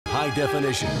high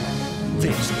definition.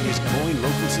 This is KOIN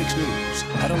Local 6 News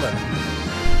at 11.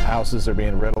 Houses are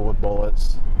being riddled with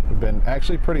bullets. We've been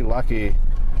actually pretty lucky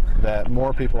that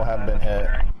more people haven't been hit.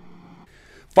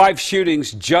 5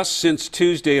 shootings just since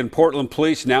Tuesday, and Portland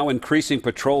police now increasing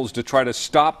patrols to try to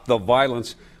stop the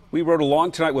violence. We rode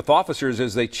along tonight with officers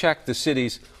as they checked the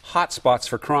city's hotspots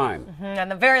for crime. And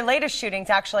the very latest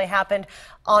shootings actually happened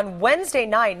on Wednesday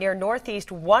night near Northeast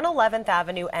 111th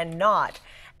Avenue and Knott.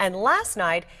 And last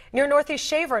night near Northeast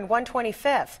Shaver and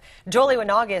 125th. Joel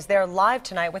Iwanaga is there live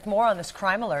tonight with more on this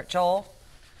crime alert. Joel?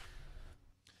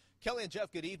 Kelly and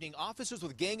Jeff, good evening. Officers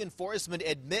with gang enforcement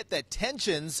admit that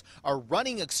tensions are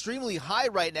running extremely high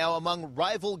right now among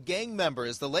rival gang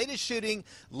members. The latest shooting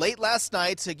late last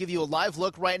night, to give you a live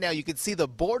look right now, you can see the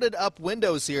boarded up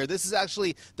windows here. This is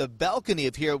actually the balcony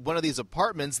of here, one of these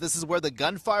apartments. This is where the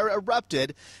gunfire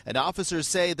erupted, and officers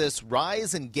say this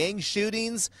rise in gang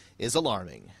shootings is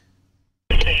alarming.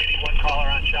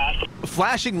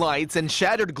 Flashing lights and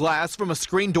shattered glass from a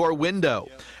screen door window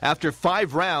after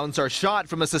 5 rounds are shot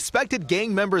from a suspected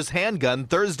gang member's handgun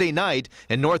Thursday night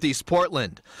in Northeast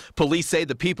Portland. Police say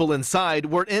the people inside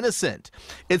were innocent.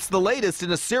 It's the latest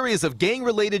in a series of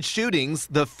gang-related shootings,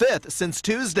 the 5th since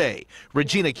Tuesday.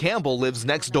 Regina Campbell lives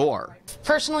next door.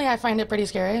 Personally, I find it pretty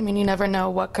scary. I mean, you never know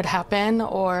what could happen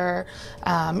or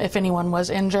if anyone was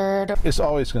injured. It's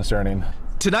always concerning.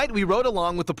 Tonight, we rode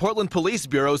along with the Portland Police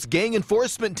Bureau's gang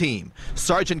enforcement team.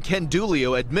 Sergeant Ken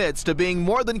Dulio admits to being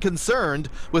more than concerned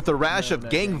with the rash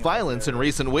of gang violence in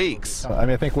recent weeks.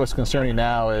 I think what's concerning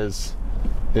now is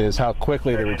how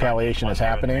quickly the retaliation is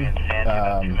happening.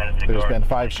 There's been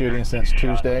 5 shootings since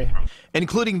Tuesday,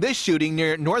 including this shooting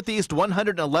near Northeast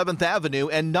 111th Avenue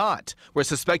and Knott, where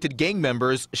suspected gang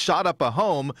members shot up a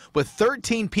home with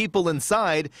 13 people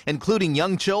inside, including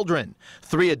young children.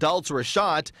 3 adults were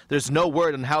shot. There's no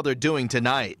word on how they're doing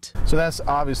tonight. So that's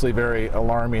obviously very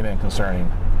alarming and concerning.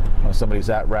 When somebody's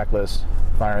that reckless,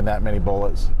 firing that many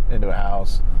bullets into a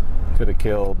house, could have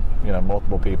killed,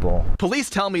 multiple people. Police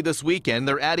tell me this weekend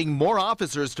they're adding more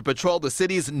officers to patrol the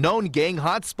city's known gang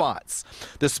hotspots.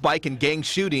 The spike in gang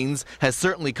shootings has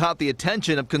certainly caught the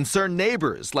attention of concerned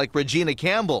neighbors like Regina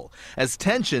Campbell, as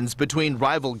tensions between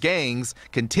rival gangs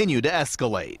continue to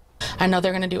escalate. I know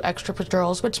they're going to do extra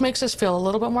patrols, which makes us feel a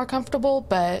little bit more comfortable,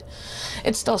 but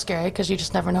it's still scary because you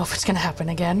just never know if it's going to happen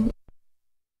again.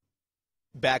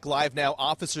 Back live now,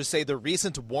 officers say the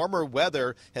recent warmer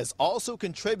weather has also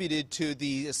contributed to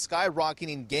the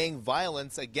skyrocketing gang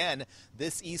violence. Again,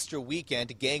 this Easter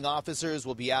weekend, gang officers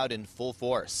will be out in full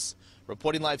force.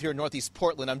 Reporting live here in Northeast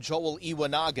Portland, I'm Joel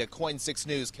Iwanaga, KOIN 6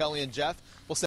 News. Kelly and Jeff, we'll